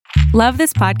Love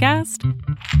this podcast?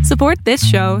 Support this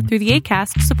show through the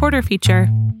Acast supporter feature.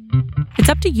 It's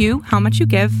up to you how much you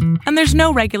give, and there's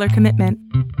no regular commitment.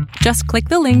 Just click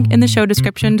the link in the show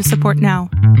description to support now.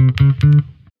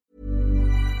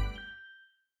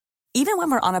 Even when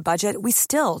we're on a budget, we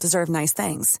still deserve nice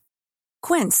things.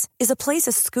 Quince is a place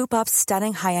to scoop up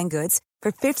stunning high-end goods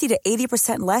for 50 to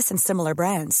 80% less than similar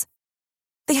brands.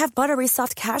 They have buttery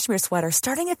soft cashmere sweaters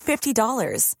starting at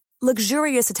 $50,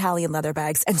 luxurious Italian leather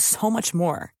bags, and so much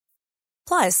more.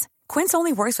 Plus, Quince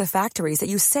only works with factories that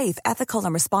use safe, ethical,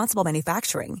 and responsible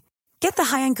manufacturing. Get the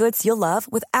high-end goods you'll love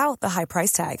without the high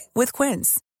price tag with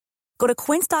Quince. Go to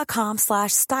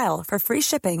quince.com/style for free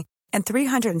shipping and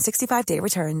 365-day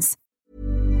returns.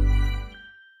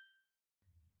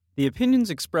 The opinions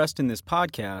expressed in this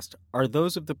podcast are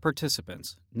those of the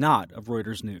participants, not of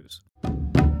Reuters News.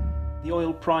 The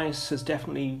oil price is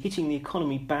definitely hitting the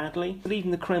economy badly, but even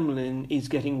the Kremlin is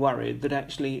getting worried that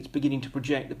actually it's beginning to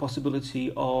project the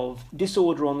possibility of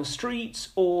disorder on the streets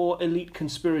or elite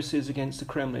conspiracies against the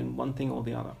Kremlin, one thing or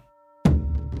the other.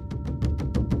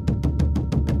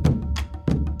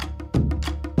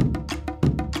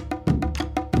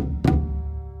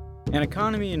 An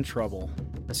economy in trouble.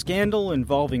 A scandal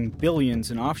involving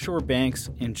billions in offshore banks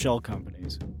and shell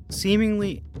companies.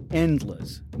 Seemingly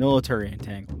endless military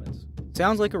entanglements.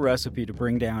 Sounds like a recipe to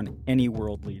bring down any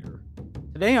world leader.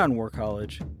 Today on War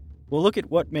College, we'll look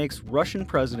at what makes Russian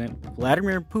President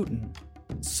Vladimir Putin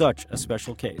such a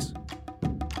special case.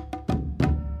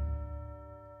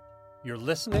 You're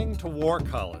listening to War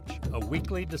College, a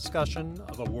weekly discussion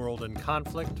of a world in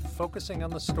conflict focusing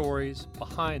on the stories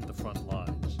behind the front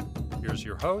lines. Here's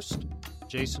your host,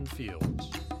 Jason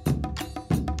Fields.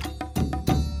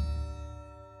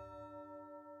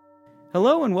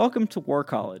 Hello and welcome to War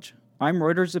College. I'm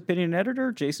Reuters opinion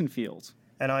editor Jason Fields.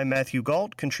 And I'm Matthew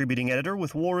Gault, contributing editor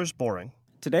with War is Boring.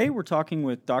 Today we're talking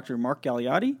with Dr. Mark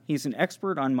Galeotti. He's an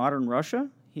expert on modern Russia.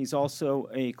 He's also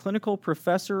a clinical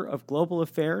professor of global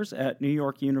affairs at New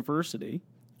York University.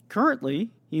 Currently,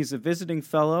 he's a visiting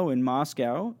fellow in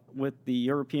Moscow with the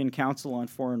European Council on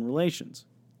Foreign Relations.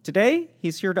 Today,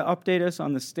 he's here to update us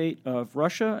on the state of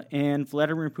Russia and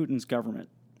Vladimir Putin's government.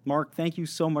 Mark, thank you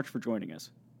so much for joining us.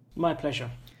 My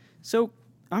pleasure. So,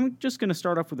 I'm just going to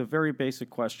start off with a very basic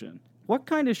question. What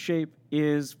kind of shape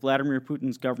is Vladimir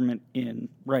Putin's government in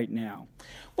right now?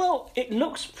 Well, it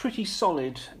looks pretty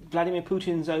solid. Vladimir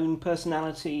Putin's own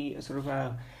personality,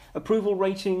 approval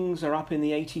ratings are up in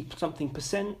the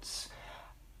 80-something%.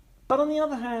 But on the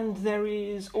other hand, there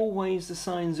is always the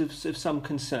signs of some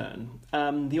concern.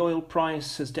 The oil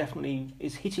price is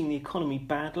hitting the economy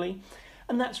badly,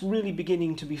 and that's really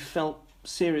beginning to be felt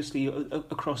seriously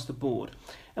across the board.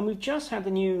 And we've just had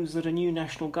the news that a new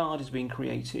National Guard is being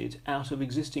created out of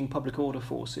existing public order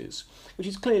forces, which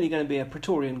is clearly going to be a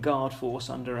Praetorian Guard force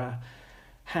under a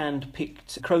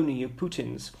hand-picked crony of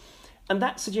Putin's. And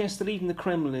that suggests that even the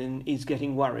Kremlin is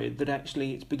getting worried that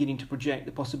actually it's beginning to project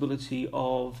the possibility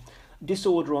of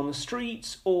disorder on the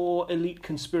streets or elite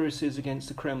conspiracies against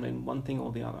the Kremlin, one thing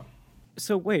or the other.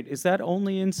 So wait, is that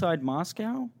only inside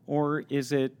Moscow, or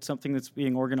is it something that's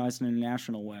being organized in a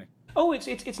national way? Oh,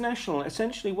 it's national.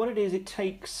 Essentially what it is, it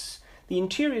takes the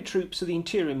interior troops of the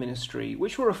Interior Ministry,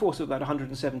 which were a force of about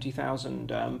 170,000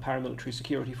 paramilitary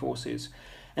security forces,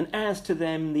 and adds to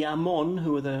them the Amon,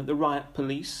 who are the riot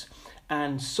police,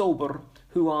 and Sobor,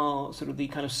 who are sort of the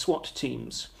kind of SWAT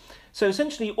teams. So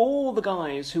essentially all the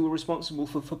guys who were responsible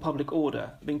for public order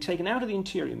are being taken out of the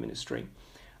Interior Ministry,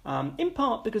 in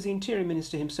part because the Interior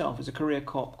Minister himself is a career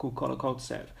cop called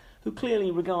Kolokoltsev, who clearly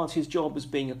regards his job as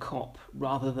being a cop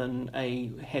rather than a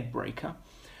headbreaker,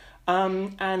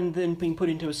 and then being put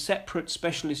into a separate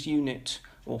specialist unit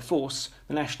or force,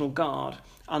 the National Guard,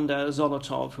 under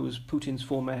Zolotov, who was Putin's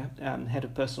former head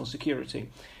of personal security.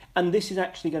 And this is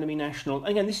actually going to be national.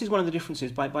 Again, this is one of the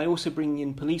differences. By also bringing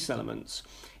in police elements,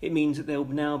 it means that there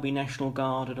will now be National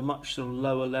Guard at a much sort of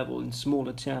lower level in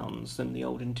smaller towns than the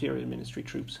old Interior Ministry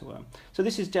troops were. So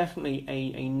this is definitely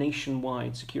a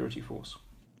nationwide security force.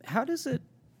 How does it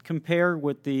compare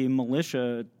with the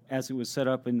militia as it was set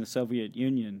up in the Soviet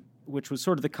Union, which was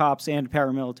sort of the cops and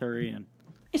paramilitary? And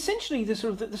essentially,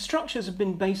 the structures have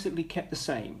been basically kept the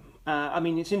same.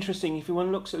 It's interesting, if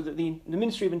one looks at the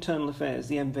Ministry of Internal Affairs,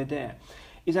 the MVD,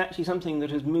 is actually something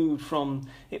that has moved from,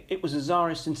 it was a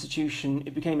Tsarist institution,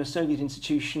 it became a Soviet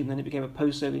institution, then it became a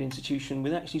post-Soviet institution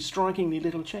with actually strikingly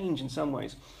little change in some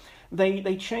ways.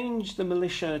 They changed the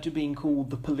militia to being called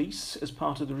the police as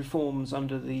part of the reforms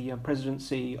under the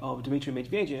presidency of Dmitry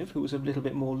Medvedev, who was a little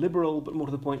bit more liberal, but more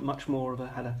to the point, much more of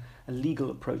had a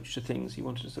legal approach to things. He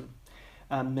wanted to sort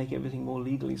of make everything more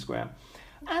legally square.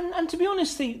 And to be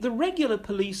honest, the regular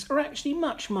police are actually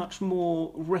much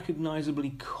more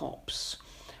recognisably cops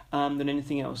than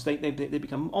anything else. They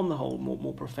become, on the whole,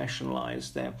 more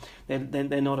professionalised.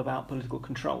 They're not about political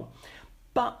control.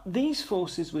 But these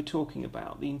forces we're talking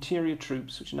about, the interior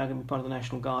troops, which are now going to be part of the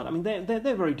National Guard, I mean, they're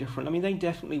very different. I mean, they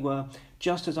definitely were,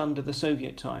 just as under the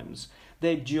Soviet times,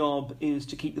 their job is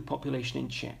to keep the population in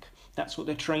check. That's what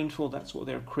they're trained for, that's what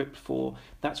they're equipped for,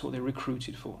 that's what they're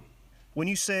recruited for. When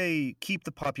you say keep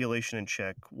the population in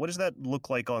check, what does that look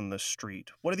like on the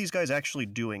street? What are these guys actually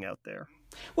doing out there?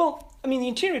 Well, I mean, the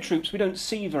interior troops we don't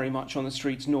see very much on the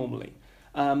streets normally.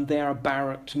 They are a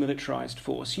barracked, militarised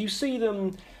force. You see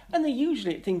them, and they're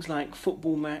usually at things like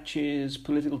football matches,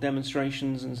 political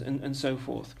demonstrations, and so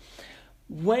forth.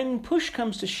 When push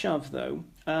comes to shove, though,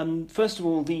 first of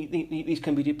all, these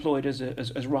can be deployed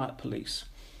as riot police,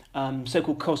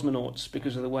 so-called cosmonauts,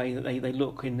 because of the way that they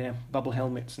look in their bubble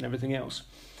helmets and everything else.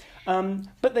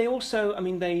 But they also, I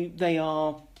mean, they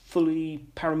are fully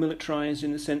paramilitarised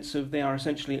in the sense of they are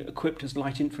essentially equipped as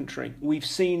light infantry. We've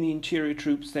seen the interior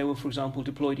troops, they were, for example,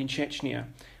 deployed in Chechnya,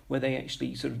 where they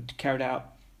actually sort of carried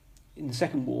out, in the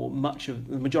Second War,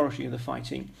 the majority of the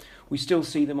fighting. We still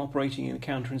see them operating in a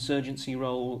counterinsurgency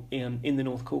role in the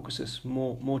North Caucasus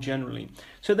more generally.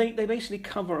 So they basically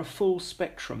cover a full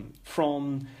spectrum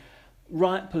from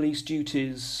riot police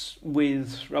duties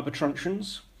with rubber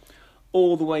truncheons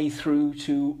all the way through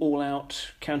to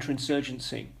all-out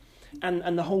counterinsurgency.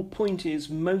 And the whole point is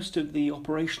most of the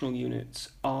operational units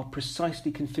are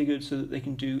precisely configured so that they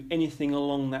can do anything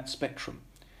along that spectrum.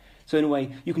 So in a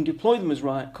way, you can deploy them as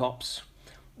riot cops,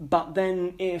 but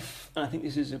then if, and I think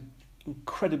this is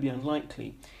incredibly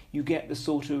unlikely, you get the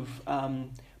sort of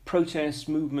protest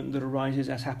movement that arises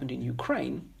as happened in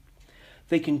Ukraine,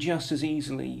 they can just as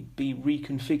easily be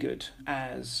reconfigured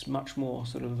as much more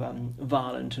sort of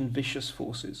violent and vicious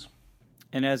forces.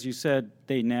 And as you said,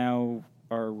 they now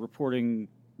are reporting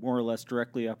more or less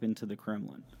directly up into the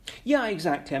Kremlin. Yeah,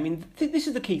 exactly. I mean, this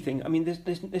is the key thing. I mean,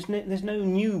 there's no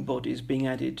new bodies being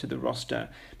added to the roster.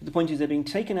 But the point is they're being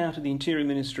taken out of the Interior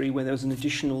Ministry where there was an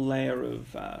additional layer of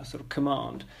sort of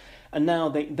command. And now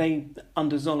they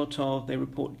under Zolotov, they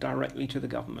report directly to the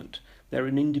government. They're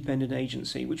an independent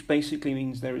agency, which basically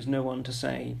means there is no one to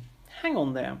say, hang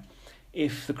on there,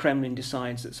 if the Kremlin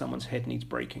decides that someone's head needs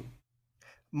breaking.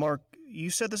 Mark, you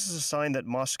said this is a sign that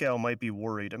Moscow might be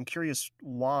worried. I'm curious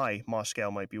why Moscow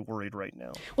might be worried right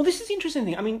now. Well, this is the interesting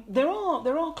thing. I mean, there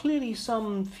are clearly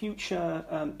some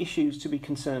future issues to be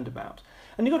concerned about.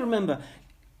 And you've got to remember,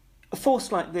 a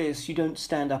force like this, you don't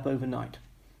stand up overnight.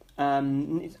 I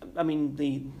mean,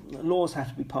 the laws have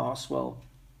to be passed. Well,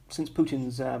 since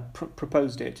Putin's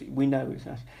proposed it, we know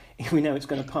it's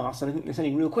going to pass. I don't think there's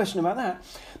any real question about that.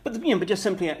 But just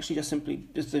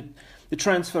the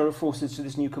transfer of forces to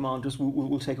this new command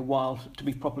will take a while to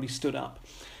be properly stood up.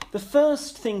 The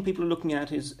first thing people are looking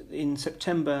at is in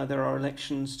September there are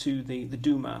elections to the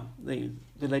Duma, the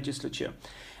legislature.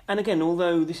 And again,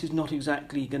 although this is not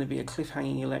exactly going to be a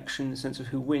cliffhanging election in the sense of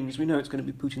who wins, we know it's going to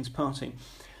be Putin's party.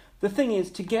 The thing is,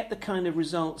 to get the kind of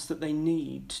results that they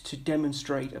need to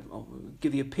demonstrate, or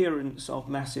give the appearance of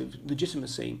massive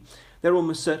legitimacy, they're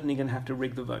almost certainly going to have to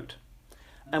rig the vote.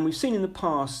 And we've seen in the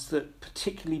past that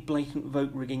particularly blatant vote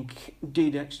rigging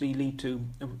did actually lead to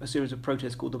a series of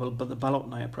protests called the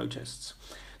Bolotnaya protests.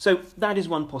 So that is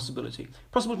one possibility.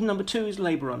 Possibility number two is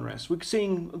labour unrest. We're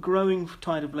seeing a growing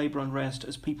tide of labour unrest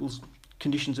as people's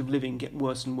conditions of living get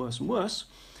worse and worse and worse.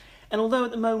 And although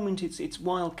at the moment it's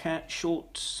wildcat,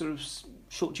 short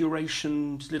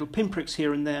duration, little pinpricks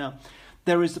here and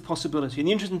there is the possibility. And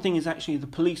the interesting thing is actually the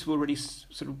police have already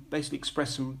sort of basically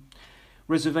expressed some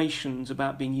reservations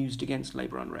about being used against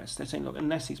labour unrest. They're saying, look,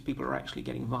 unless these people are actually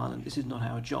getting violent, this is not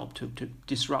our job to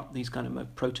disrupt these kind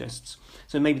of protests.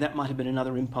 So maybe that might have been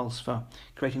another impulse for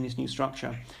creating this new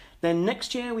structure. Then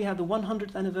next year we have the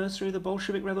 100th anniversary of the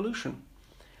Bolshevik Revolution.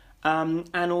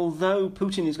 And although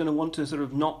Putin is going to want to sort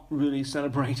of not really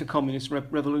celebrate a communist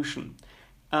revolution,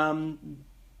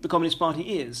 the Communist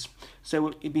Party is. So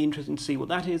it'd be interesting to see what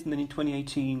that is. And then in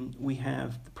 2018, we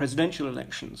have the presidential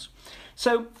elections.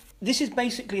 So this is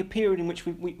basically a period in which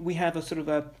we have a sort of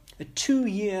a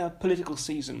 2-year political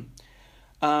season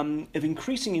of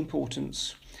increasing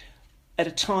importance at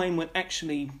a time when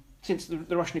actually, since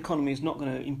the Russian economy is not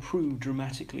going to improve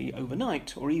dramatically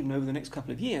overnight or even over the next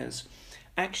couple of years,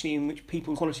 actually in which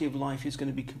people's quality of life is going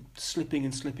to be slipping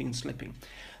and slipping and slipping.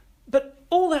 But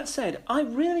all that said, I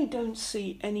really don't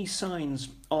see any signs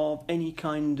of any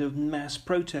kind of mass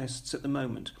protests at the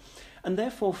moment. And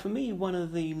therefore, for me, one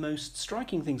of the most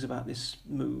striking things about this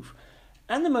move,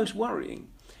 and the most worrying,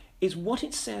 is what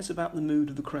it says about the mood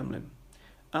of the Kremlin.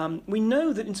 We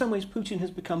know that in some ways Putin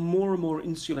has become more and more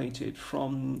insulated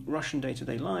from Russian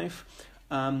day-to-day life.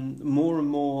 More and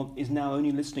more is now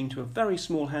only listening to a very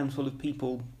small handful of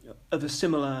people of a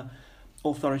similar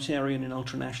authoritarian and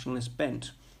ultranationalist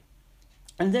bent.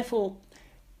 And therefore,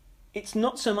 it's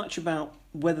not so much about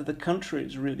whether the country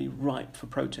is really ripe for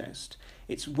protest.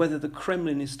 It's whether the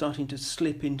Kremlin is starting to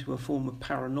slip into a form of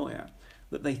paranoia,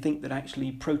 that they think that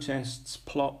actually protests,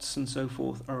 plots, and so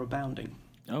forth are abounding.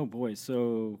 Oh, boy.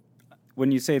 So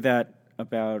when you say that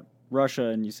about Russia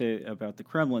and you say about the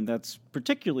Kremlin, that's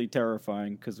particularly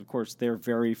terrifying because, of course, they're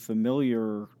very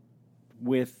familiar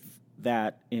with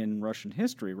that in Russian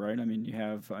history, right? I mean, you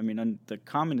have, in the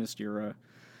communist era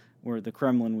where the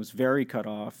Kremlin was very cut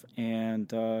off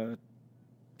and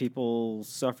people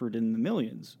suffered in the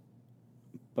millions.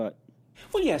 But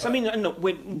well, yes, no,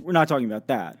 we're not talking about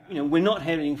that. We're not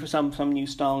heading for some new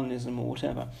Stalinism or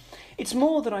whatever. It's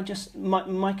more that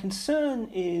my concern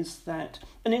is that,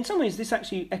 and in some ways this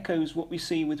actually echoes what we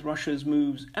see with Russia's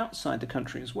moves outside the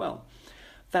country as well,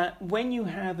 that when you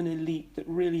have an elite that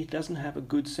really doesn't have a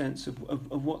good sense of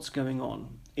what's going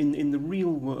on in the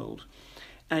real world,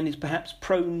 and is perhaps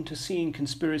prone to seeing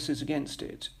conspiracies against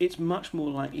it, it's much more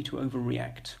likely to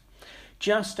overreact.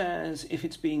 Just as if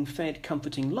it's being fed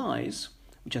comforting lies,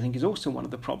 which I think is also one of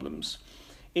the problems,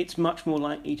 it's much more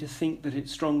likely to think that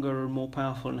it's stronger and more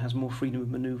powerful and has more freedom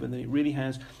of manoeuvre than it really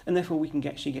has, and therefore we can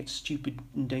actually get stupid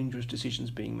and dangerous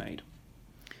decisions being made.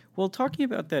 Well, talking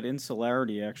about that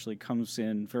insularity actually comes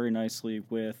in very nicely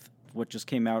with what just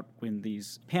came out in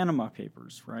these Panama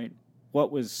Papers, right?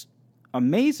 What was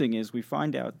amazing is we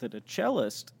find out that a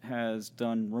cellist has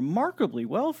done remarkably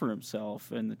well for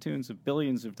himself in the tunes of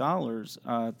billions of dollars.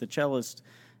 The cellist,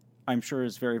 I'm sure,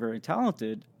 is very, very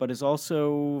talented, but is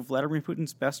also Vladimir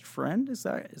Putin's best friend. Is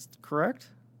correct?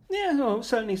 Yeah, well,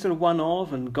 certainly sort of one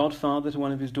of, and godfather to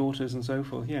one of his daughters and so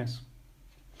forth, yes.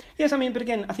 Yes, but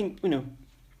again, I think,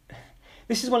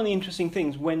 this is one of the interesting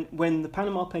things. When the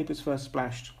Panama Papers first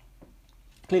splashed,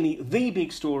 clearly the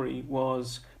big story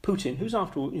was Putin, whose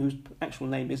actual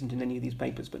name isn't in any of these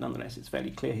papers, but nonetheless it's fairly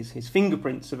clear. His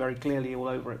fingerprints are very clearly all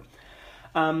over it.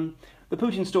 The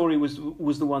Putin story was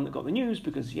the one that got the news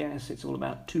because, yes, it's all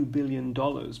about $2 billion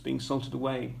being salted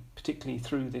away, particularly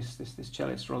through this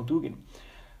cellist Roldugin.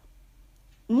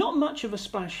 Not much of a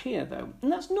splash here, though,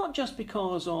 and that's not just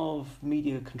because of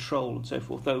media control and so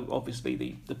forth, though obviously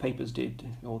the papers did,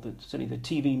 or certainly the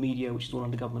TV media, which is all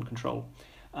under government control,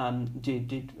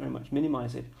 did very much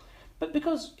minimise it. But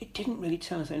because it didn't really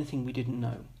tell us anything we didn't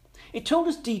know. It told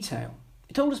us detail.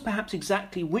 It told us perhaps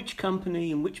exactly which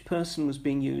company and which person was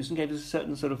being used and gave us a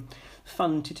certain sort of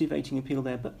fun, titivating appeal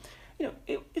there. But,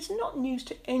 it's not news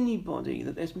to anybody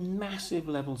that there's massive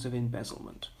levels of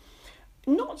embezzlement.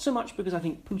 Not so much because I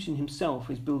think Putin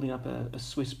himself is building up a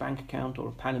Swiss bank account or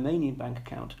a Panamanian bank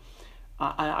account.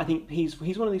 I think he's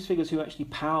one of these figures who actually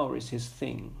power is his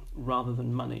thing rather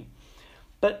than money.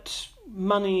 But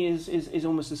money is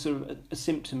almost a sort of a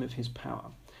symptom of his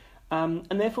power.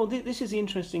 And therefore, this is the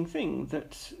interesting thing,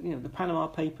 that the Panama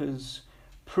Papers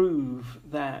prove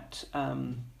that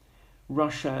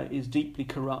Russia is deeply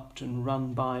corrupt and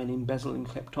run by an embezzling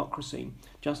kleptocracy,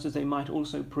 just as they might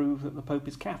also prove that the Pope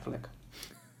is Catholic.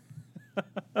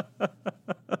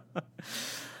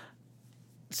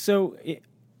 So,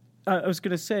 I was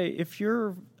going to say, if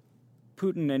you're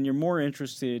Putin and you're more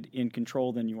interested in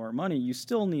control than you are money, you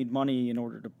still need money in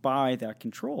order to buy that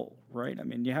control, right?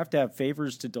 You have to have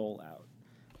favors to dole out.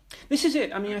 This is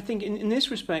it. I think in this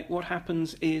respect, what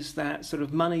happens is that sort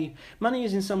of money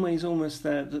is in some ways almost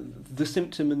the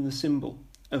symptom and the symbol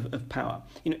of power.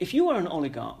 If you are an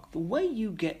oligarch, the way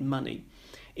you get money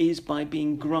is by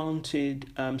being granted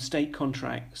state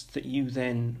contracts that you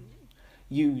then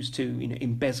use to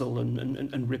embezzle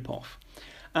and rip off.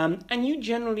 And you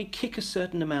generally kick a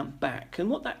certain amount back. And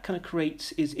what that kind of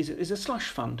creates is a slush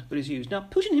fund that is used. Now,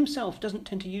 Putin himself doesn't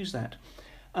tend to use that.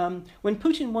 When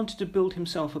Putin wanted to build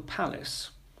himself a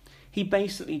palace, he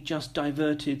basically just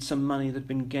diverted some money that had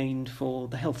been gained for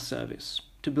the health service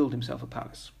to build himself a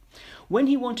palace. When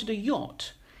he wanted a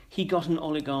yacht, he got an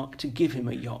oligarch to give him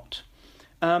a yacht.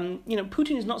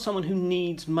 Putin is not someone who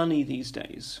needs money these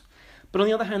days. But on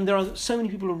the other hand, there are so many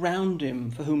people around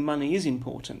him for whom money is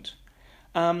important.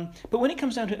 But when it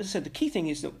comes down to it, as I said, the key thing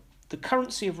is that the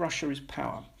currency of Russia is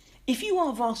power. If you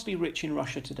are vastly rich in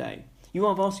Russia today, you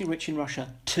are vastly rich in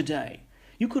Russia today.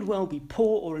 You could well be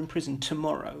poor or in prison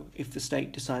tomorrow if the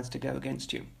state decides to go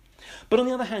against you. But on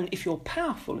the other hand, if you're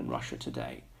powerful in Russia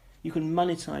today, you can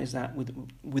monetize that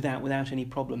without any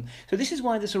problem. So this is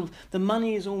why the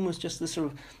money is almost just the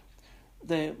sort of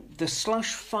the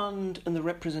slush fund and the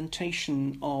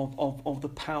representation of the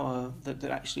power that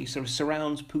actually sort of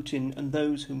surrounds Putin and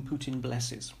those whom Putin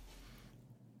blesses.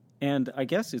 And I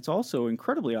guess it's also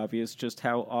incredibly obvious just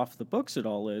how off the books it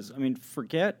all is. I mean,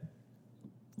 forget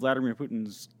Vladimir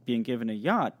Putin's being given a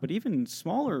yacht, but even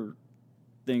smaller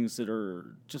things that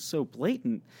are just so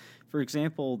blatant. For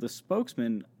example, the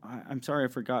spokesman, I'm sorry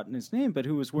I've forgotten his name, but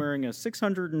who was wearing a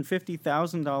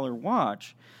 $650,000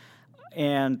 watch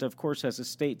and, of course, has a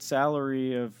state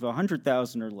salary of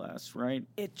 $100,000 or less, right?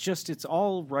 It's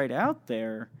all right out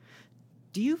there.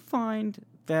 Do you find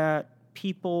that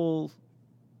people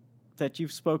that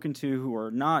you've spoken to who are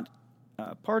not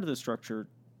part of the structure,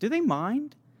 do they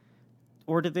mind?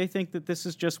 Or do they think that this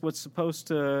is just what's supposed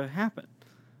to happen?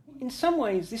 In some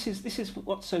ways, this is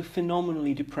what's so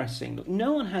phenomenally depressing. Look,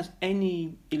 no one has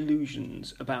any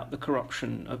illusions about the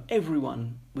corruption of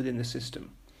everyone within the system.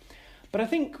 But I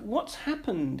think what's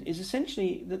happened is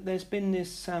essentially that there's been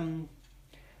this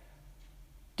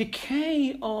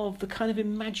decay of the kind of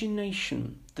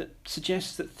imagination that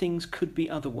suggests that things could be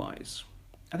otherwise.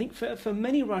 I think for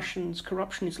many Russians,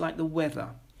 corruption is like the weather.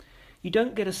 You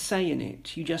don't get a say in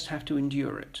it, you just have to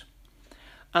endure it.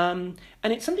 And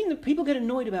it's something that people get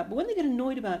annoyed about, but when they get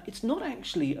annoyed about, it's not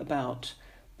actually about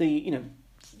the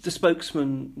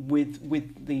spokesman with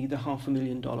the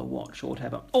 $500,000 watch or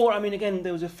whatever. Or, I mean, again,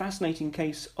 there was a fascinating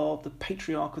case of the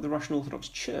patriarch of the Russian Orthodox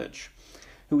Church,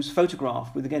 who was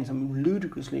photographed with, again, some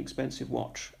ludicrously expensive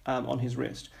watch on his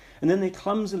wrist. And then they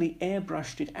clumsily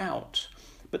airbrushed it out,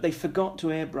 but they forgot to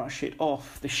airbrush it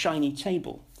off the shiny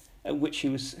table at which he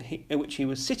was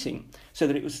sitting, so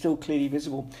that it was still clearly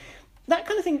visible. That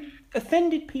kind of thing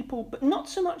offended people, but not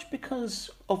so much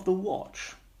because of the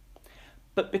watch,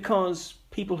 but because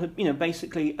people had,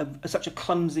 basically such a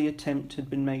clumsy attempt had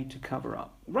been made to cover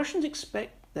up. Russians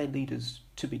expect their leaders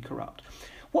to be corrupt.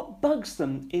 What bugs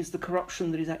them is the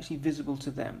corruption that is actually visible to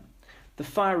them. The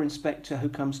fire inspector who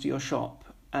comes to your shop,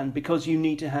 and because you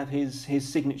need to have his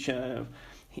signature,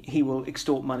 he will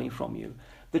extort money from you.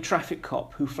 The traffic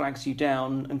cop who flags you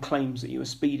down and claims that you are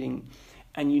speeding,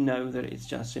 and you know that it's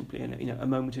just simply a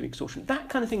moment of extortion. That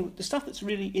kind of thing, the stuff that's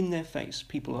really in their face,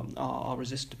 people are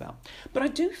resistant about. But I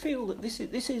do feel that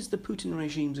this is the Putin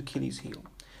regime's Achilles heel.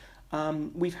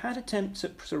 We've had attempts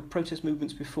at sort of protest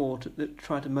movements before that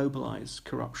try to mobilise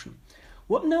corruption.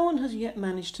 What no one has yet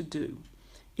managed to do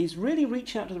is really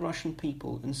reach out to the Russian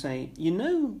people and say,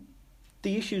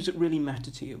 the issues that really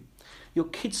matter to you. Your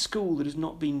kid's school that has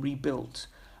not been rebuilt,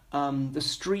 the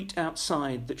street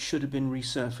outside that should have been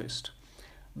resurfaced.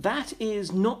 That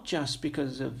is not just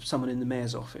because of someone in the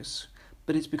mayor's office,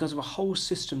 but it's because of a whole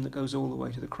system that goes all the way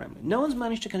to the Kremlin. No one's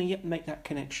managed to kind of yet make that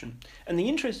connection. And the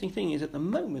interesting thing is, at the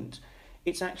moment,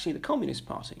 it's actually the Communist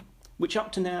Party, which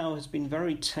up to now has been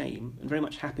very tame and very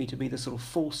much happy to be the sort of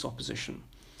false opposition,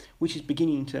 which is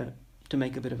beginning to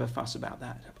make a bit of a fuss about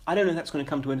that. I don't know if that's going to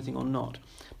come to anything or not,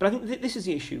 but I think this is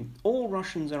the issue. All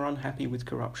Russians are unhappy with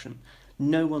corruption.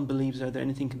 No one believes that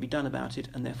anything can be done about it,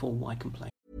 and therefore why complain?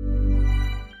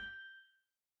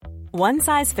 One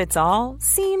size fits all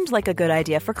seemed like a good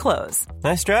idea for clothes.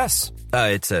 Nice dress.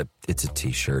 It's a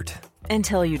t-shirt.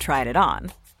 Until you tried it on.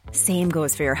 Same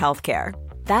goes for your healthcare.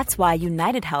 That's why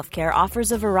United Healthcare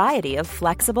offers a variety of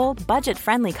flexible,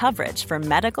 budget-friendly coverage for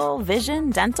medical, vision,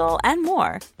 dental, and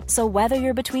more. So whether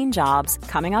you're between jobs,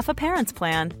 coming off a parent's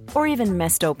plan, or even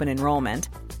missed open enrollment,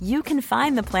 you can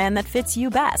find the plan that fits you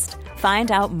best.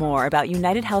 Find out more about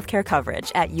United Healthcare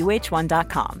coverage at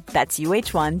UH1.com. That's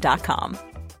UH1.com.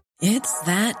 It's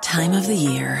that time of the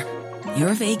year.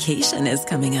 Your vacation is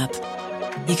coming up.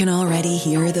 You can already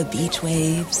hear the beach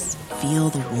waves, feel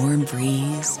the warm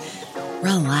breeze,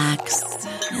 relax,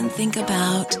 and think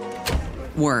about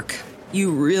work.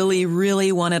 You really,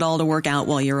 really want it all to work out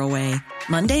while you're away.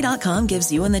 Monday.com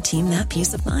gives you and the team that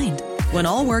peace of mind. When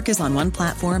all work is on one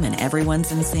platform and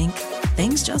everyone's in sync,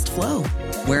 things just flow.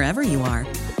 Wherever you are,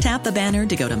 tap the banner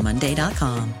to go to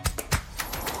Monday.com.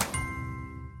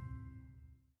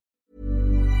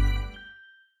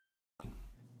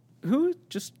 Who,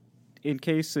 just in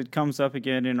case it comes up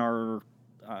again in our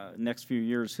next few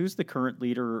years, who's the current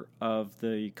leader of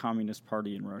the Communist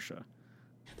Party in Russia?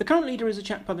 The current leader is a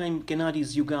chap by the name of Gennady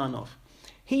Zyuganov.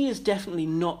 He is definitely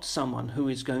not someone who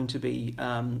is going to be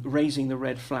raising the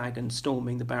red flag and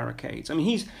storming the barricades. I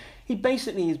mean, he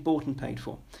basically is bought and paid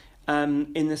for,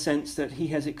 in the sense that he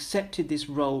has accepted this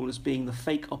role as being the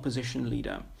fake opposition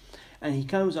leader. And he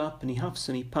goes up and he huffs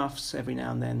and he puffs every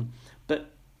now and then, but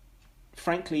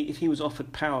frankly, if he was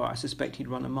offered power, I suspect he'd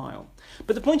run a mile.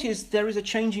 But the point is, there is a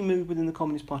changing mood within the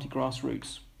Communist Party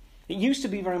grassroots. It used to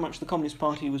be very much the Communist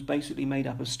Party was basically made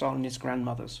up of Stalinist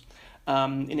grandmothers.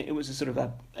 And it was a sort of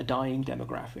a dying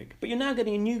demographic. But you're now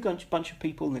getting a new bunch of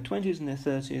people in their 20s and their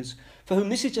 30s for whom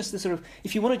this is just the sort of,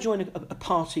 if you want to join a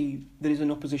party that is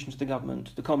in opposition to the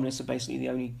government, the communists are basically the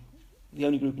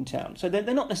only group in town. So they're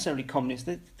not necessarily communists.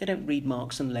 They don't read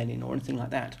Marx and Lenin or anything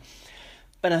like that.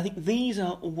 But I think these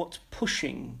are what's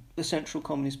pushing the Central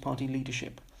Communist Party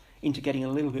leadership into getting a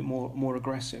little bit more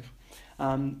aggressive.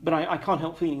 But I can't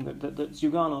help feeling that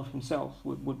Zyuganov himself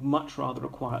would much rather a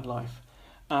quiet life.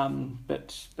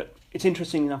 But it's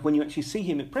interesting enough, when you actually see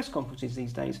him at press conferences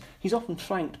these days, he's often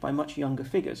flanked by much younger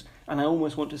figures, and I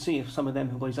almost want to see if some of them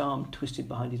have got his arm twisted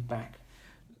behind his back.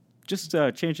 Just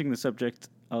changing the subject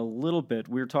a little bit,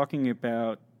 we were talking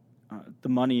about the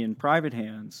money in private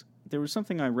hands. There was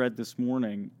something I read this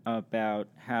morning about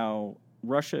how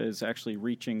Russia is actually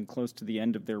reaching close to the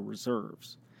end of their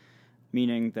reserves,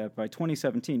 meaning that by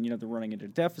 2017, they're running into a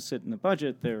deficit in the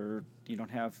budget. You don't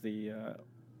have the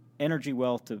energy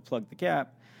wealth to plug the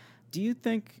gap. Do you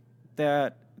think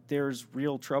that there's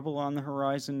real trouble on the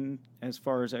horizon as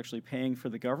far as actually paying for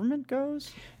the government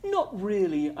goes? Not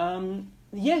really.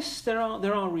 Yes, there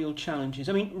are real challenges.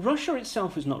 I mean, Russia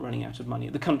itself is not running out of money.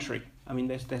 The country. I mean,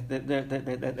 there's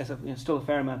still a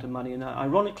fair amount of money, and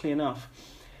ironically enough,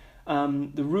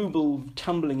 the ruble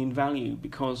tumbling in value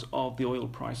because of the oil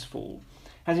price fall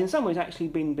has in some ways actually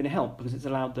been a help, because it's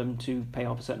allowed them to pay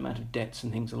off a certain amount of debts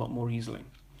and things a lot more easily.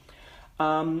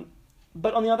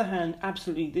 But on the other hand,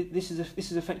 absolutely, this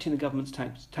is affecting the government's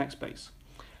tax base.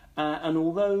 And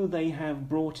although they have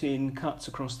brought in cuts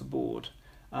across the board,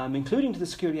 including to the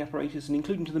security apparatus and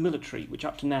including to the military, which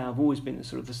up to now have always been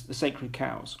the sacred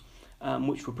cows,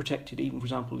 which were protected even, for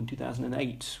example, in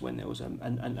 2008 when there was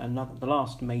the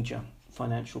last major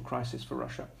financial crisis for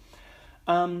Russia.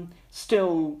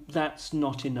 Still, that's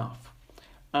not enough.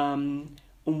 And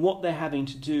what they're having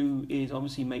to do is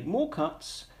obviously make more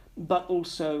cuts, but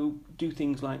also do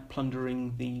things like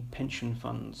plundering the pension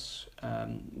funds.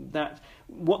 That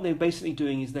what they're basically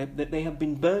doing is that they have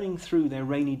been burning through their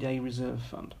rainy day reserve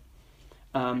fund.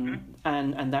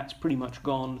 And that's pretty much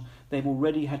gone. They've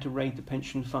already had to raid the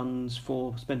pension funds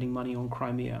for spending money on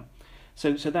Crimea.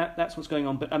 So that's what's going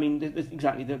on. But I mean,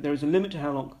 exactly, there is a limit to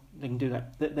how long they can do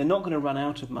that. They're not going to run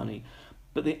out of money,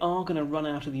 but they are going to run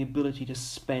out of the ability to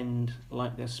spend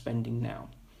like they're spending now.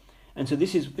 And so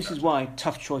this is why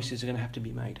tough choices are going to have to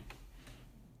be made.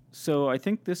 So I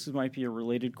think this might be a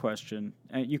related question.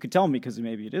 And you could tell me, because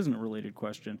maybe it isn't a related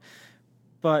question.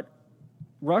 But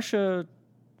Russia,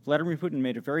 Vladimir Putin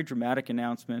made a very dramatic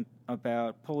announcement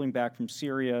about pulling back from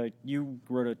Syria. You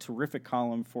wrote a terrific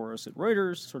column for us at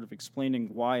Reuters, sort of explaining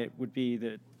why it would be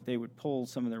that they would pull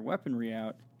some of their weaponry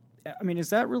out. I mean, is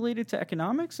that related to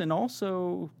economics? And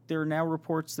also, there are now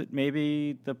reports that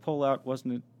maybe the pullout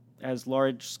wasn't as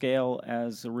large scale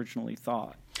as originally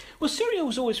thought. Well, Syria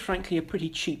was always, frankly, a pretty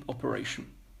cheap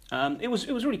operation. It was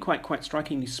really quite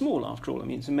strikingly small, after all. I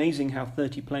mean, it's amazing how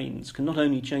 30 planes can not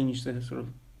only change the sort of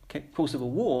course of a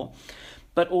war,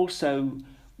 but also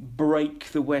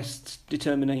break the West's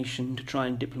determination to try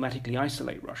and diplomatically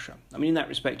isolate Russia. I mean, in that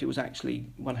respect, it was actually,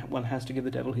 one has to give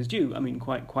the devil his due. I mean,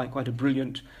 quite a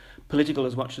brilliant political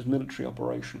as much as military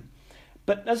operation.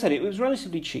 But as I said, it was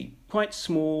relatively cheap, quite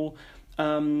small.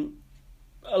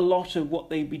 A lot of what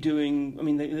they'd be doing, I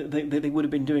mean, they would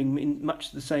have been doing in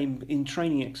much the same in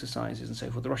training exercises and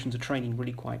so forth. The Russians are training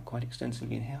really quite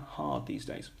extensively and hard these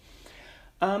days.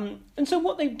 And so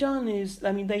what they've done is,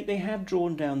 I mean, they have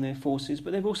drawn down their forces,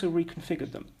 but they've also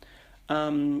reconfigured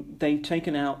them. They've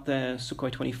taken out their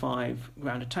Sukhoi 25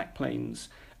 ground attack planes,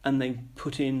 and they've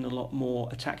put in a lot more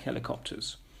attack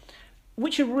helicopters,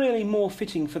 which are really more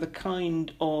fitting for the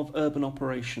kind of urban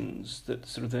operations that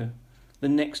sort of the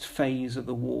next phase of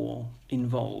the war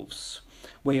involves,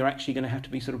 where you're actually going to have to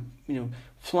be sort of,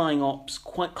 flying ops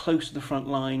quite close to the front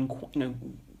line,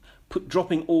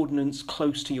 dropping ordnance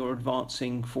close to your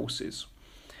advancing forces.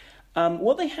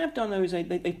 What they have done, though, is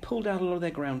they pulled out a lot of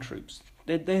their ground troops.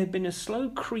 There had been a slow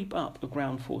creep up of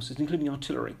ground forces, including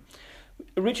artillery.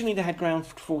 Originally, they had ground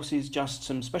forces, just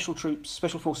some special troops,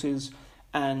 special forces,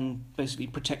 and basically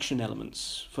protection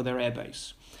elements for their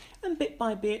airbase. And bit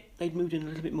by bit, they'd moved in a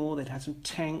little bit more. They'd had some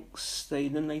tanks.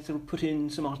 Then they sort of put in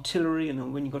some artillery. And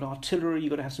then when you've got artillery, you've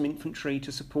got to have some infantry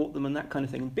to support them and that kind of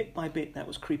thing. And bit by bit, that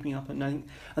was creeping up. And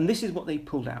this is what they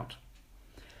pulled out.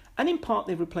 And in part,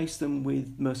 they've replaced them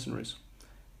with mercenaries.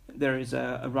 There is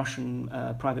a Russian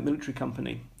private military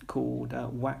company called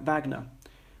Wagner,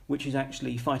 which is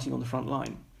actually fighting on the front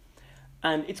line.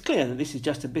 And it's clear that this is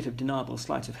just a bit of deniable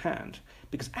sleight of hand,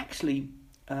 because actually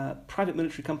private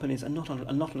military companies are not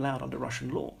allowed under Russian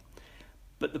law.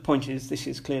 But the point is, this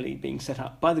is clearly being set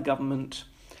up by the government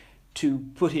to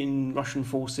put in Russian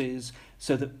forces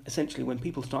so that essentially when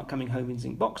people start coming home in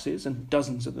zinc boxes, and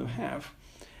dozens of them have,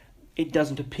 it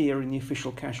doesn't appear in the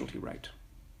official casualty rate.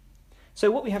 So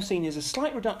what we have seen is a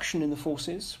slight reduction in the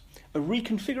forces, a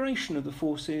reconfiguration of the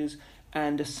forces,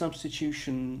 and a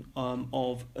substitution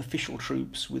of official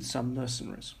troops with some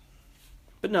mercenaries.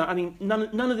 But no, I mean,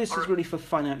 none of this is really for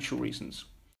financial reasons.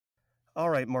 All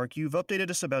right, Mark, you've updated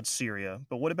us about Syria,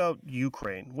 but what about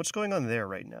Ukraine? What's going on there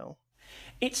right now?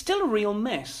 It's still a real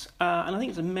mess, and I think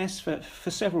it's a mess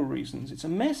for several reasons. It's a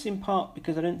mess in part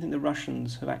because I don't think the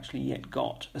Russians have actually yet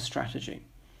got a strategy.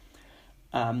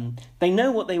 They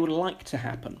know what they would like to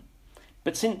happen,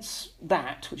 but since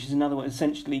that, which is another one,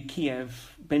 essentially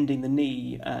Kiev bending the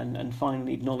knee and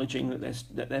finally acknowledging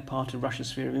that they're part of Russia's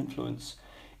sphere of influence,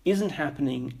 isn't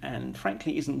happening and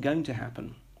frankly isn't going to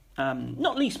happen.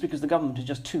 Not least because the government is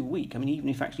just too weak. I mean, even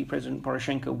if actually President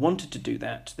Poroshenko wanted to do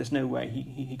that, there's no way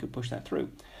he could push that through.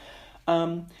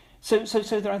 So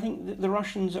there, I think the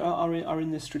Russians are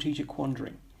in this strategic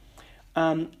quandary.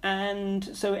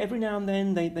 And so every now and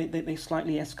then they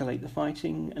slightly escalate the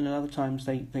fighting, and at other times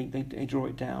they draw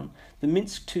it down. The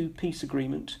Minsk II peace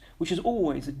agreement, which is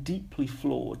always a deeply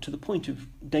flawed, to the point of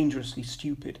dangerously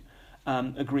stupid,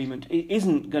 agreement, it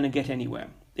isn't going to get anywhere.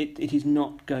 It is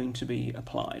not going to be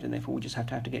applied, and therefore we just have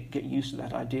to get used to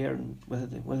that idea, and whether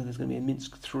there's going to be a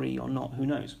Minsk III or not, who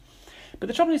knows. But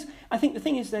the trouble is, I think the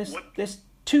thing is there's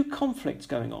two conflicts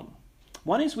going on.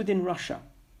 One is within Russia,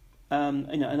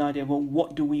 an idea of, well,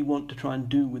 what do we want to try and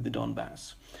do with the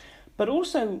Donbass? But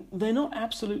also, they're not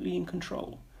absolutely in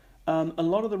control. A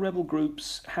lot of the rebel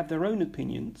groups have their own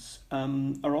opinions,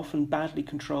 are often badly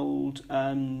controlled,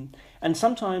 and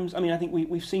sometimes, I mean, I think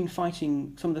we've seen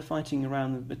some of the fighting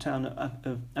around the town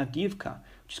of Avdiivka,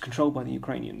 which is controlled by the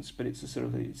Ukrainians, but it's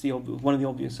one of the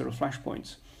obvious sort of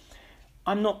flashpoints.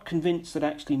 I'm not convinced that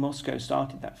actually Moscow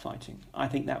started that fighting. I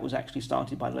think that was actually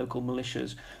started by local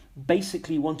militias,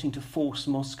 basically wanting to force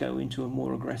Moscow into a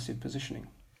more aggressive positioning.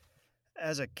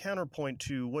 As a counterpoint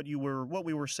to what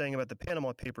we were saying about the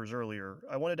Panama Papers earlier,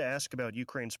 I wanted to ask about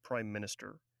Ukraine's prime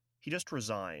minister. He just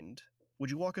resigned. Would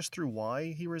you walk us through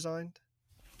why he resigned?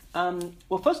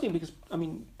 Well, firstly, because, I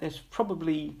mean, there's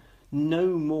probably no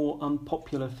more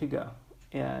unpopular figure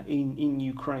in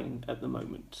Ukraine at the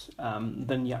moment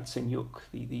than Yatsenyuk.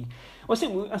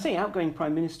 I say outgoing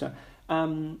prime minister.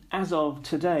 As of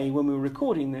today, when we were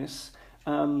recording this,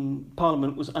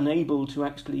 Parliament was unable to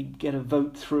actually get a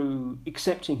vote through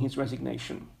accepting his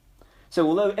resignation. So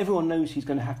although everyone knows he's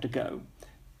going to have to go,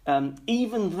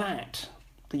 even that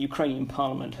the Ukrainian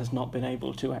Parliament has not been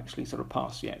able to actually sort of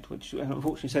pass yet, which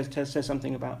unfortunately says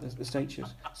something about the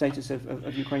status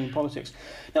of Ukrainian politics.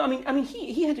 No, I mean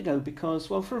he had to go because,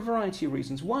 well, for a variety of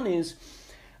reasons. One is,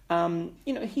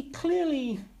 he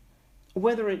clearly,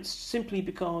 whether it's simply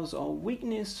because of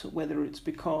weakness, whether it's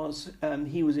because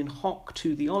he was in hock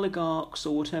to the oligarchs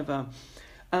or whatever,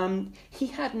 he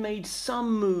had made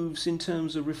some moves in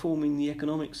terms of reforming the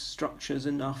economic structures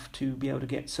enough to be able to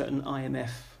get certain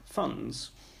IMF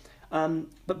funds.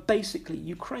 But basically,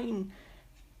 Ukraine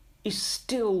is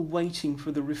still waiting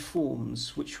for the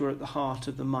reforms which were at the heart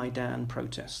of the Maidan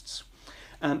protests.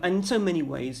 And in so many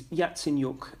ways,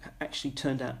 Yatsenyuk actually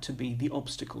turned out to be the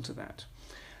obstacle to that.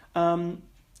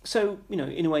 So,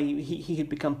 in a way, he had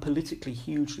become politically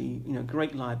hugely,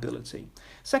 great liability.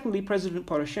 Secondly, President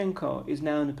Poroshenko is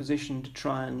now in a position to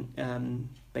try and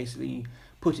basically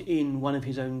put in one of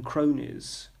his own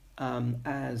cronies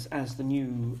as the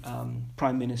new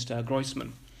Prime Minister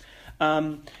Groysman.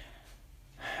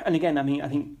 And again, I mean, I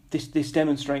think this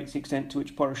demonstrates the extent to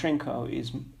which Poroshenko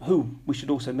is, who we should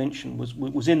also mention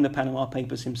was in the Panama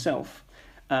Papers himself,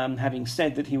 having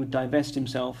said that he would divest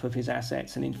himself of his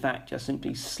assets and in fact just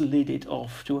simply slid it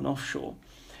off to an offshore.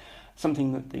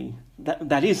 Something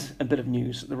that is a bit of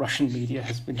news that the Russian media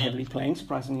has been heavily playing,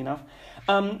 surprisingly enough.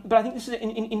 But I think this is,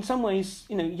 in some ways,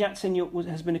 Yatsenyuk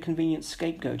has been a convenient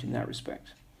scapegoat in that respect.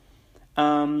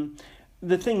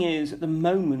 The thing is, at the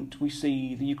moment, we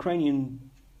see the Ukrainian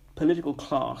political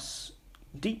class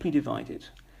deeply divided,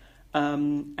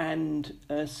 and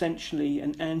essentially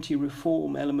an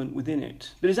anti-reform element within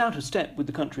it that is out of step with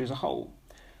the country as a whole,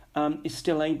 is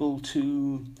still able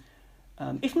to,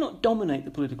 if not dominate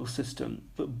the political system,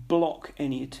 but block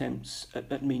any attempts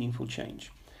at meaningful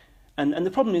change. And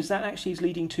the problem is that actually is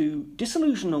leading to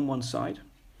disillusion on one side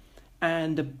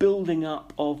and a building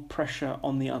up of pressure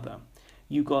on the other.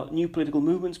 You've got new political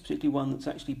movements, particularly one that's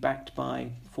actually backed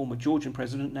by former Georgian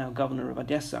president, now governor of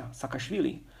Odessa,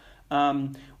 Saakashvili,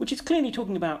 which is clearly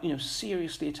talking about,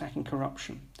 seriously attacking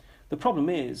corruption. The problem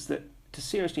is that to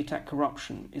seriously attack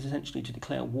corruption is essentially to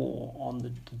declare war on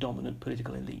the dominant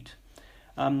political elite.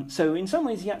 So in some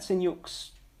ways,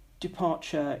 Yatsenyuk's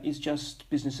departure is just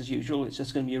business as usual. It's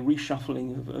just going to be a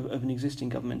reshuffling of an existing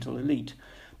governmental elite.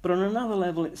 But on another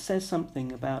level, it says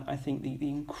something about, I think, the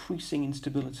increasing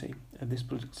instability of this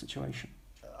political situation.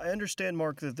 I understand,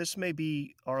 Mark, that this may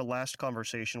be our last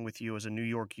conversation with you as a New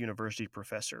York University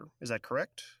professor. Is that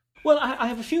correct? Well, I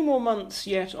have a few more months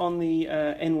yet on the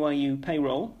NYU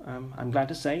payroll, I'm glad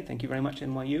to say. Thank you very much,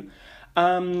 NYU.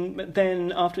 But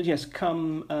then after,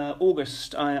 come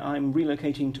August, I'm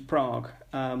relocating to Prague,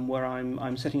 where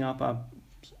I'm setting up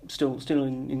still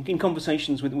in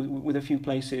conversations with a few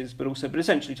places, but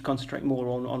essentially to concentrate more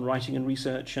on writing and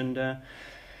research. And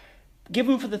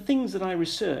given for the things that I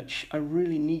research, I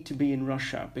really need to be in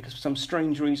Russia, because for some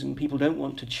strange reason people don't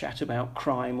want to chat about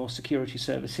crime or security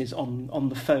services on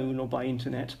the phone or by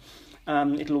internet.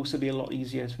 It'll also be a lot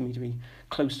easier for me to be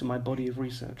close to my body of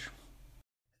research.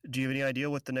 Do you have any idea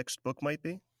what the next book might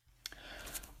be?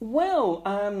 Well,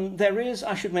 there is,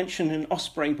 I should mention, an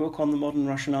Osprey book on the modern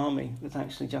Russian army that's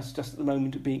actually just at the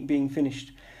moment of being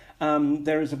finished.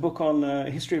 There is a book on a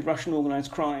history of Russian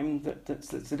organised crime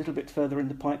that's a little bit further in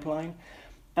the pipeline.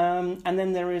 And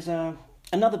then there is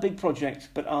another big project,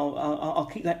 but I'll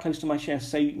keep that close to my chest,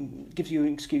 so it gives you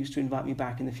an excuse to invite me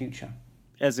back in the future.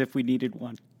 As if we needed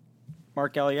one.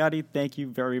 Mark Galeotti, thank you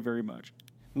very, very much.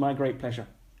 My great pleasure.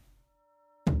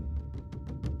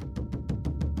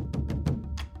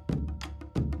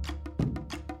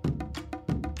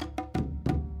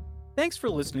 Thanks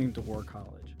for listening to War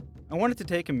College. I wanted to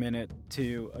take a minute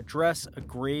to address a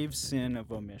grave sin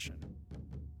of omission.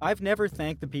 I've never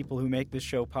thanked the people who make this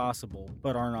show possible,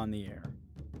 but aren't on the air.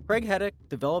 Craig Heddick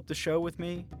developed the show with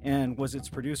me and was its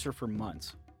producer for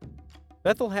months.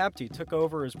 Bethel Habte took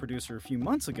over as producer a few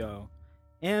months ago,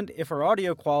 and if our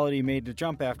audio quality made a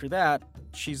jump after that,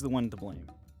 she's the one to blame.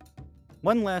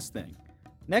 One last thing.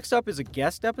 Next up is a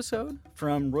guest episode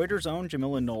from Reuters' own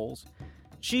Jamila Knowles.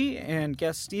 She and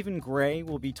guest Stephen Gray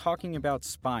will be talking about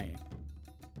spying.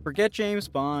 Forget James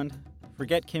Bond,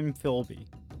 forget Kim Philby.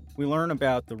 We learn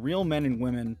about the real men and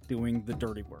women doing the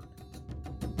dirty work.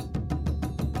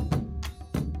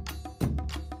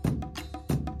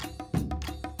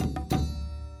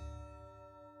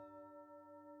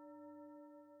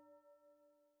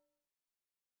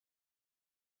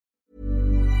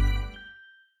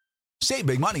 Save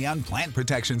big money on plant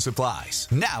protection supplies,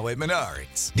 now at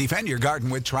Menards. Defend your garden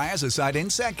with Triazicide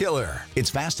Insect Killer. Its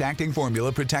fast-acting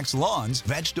formula protects lawns,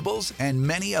 vegetables, and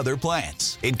many other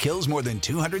plants. It kills more than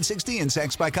 260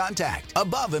 insects by contact,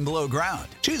 above and below ground.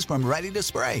 Choose from ready to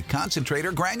spray, concentrate,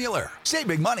 or granular. Save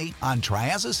big money on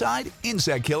Triazicide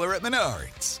Insect Killer at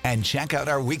Menards. And check out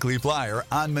our weekly flyer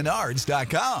on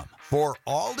Menards.com for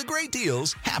all the great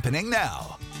deals happening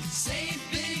now. Save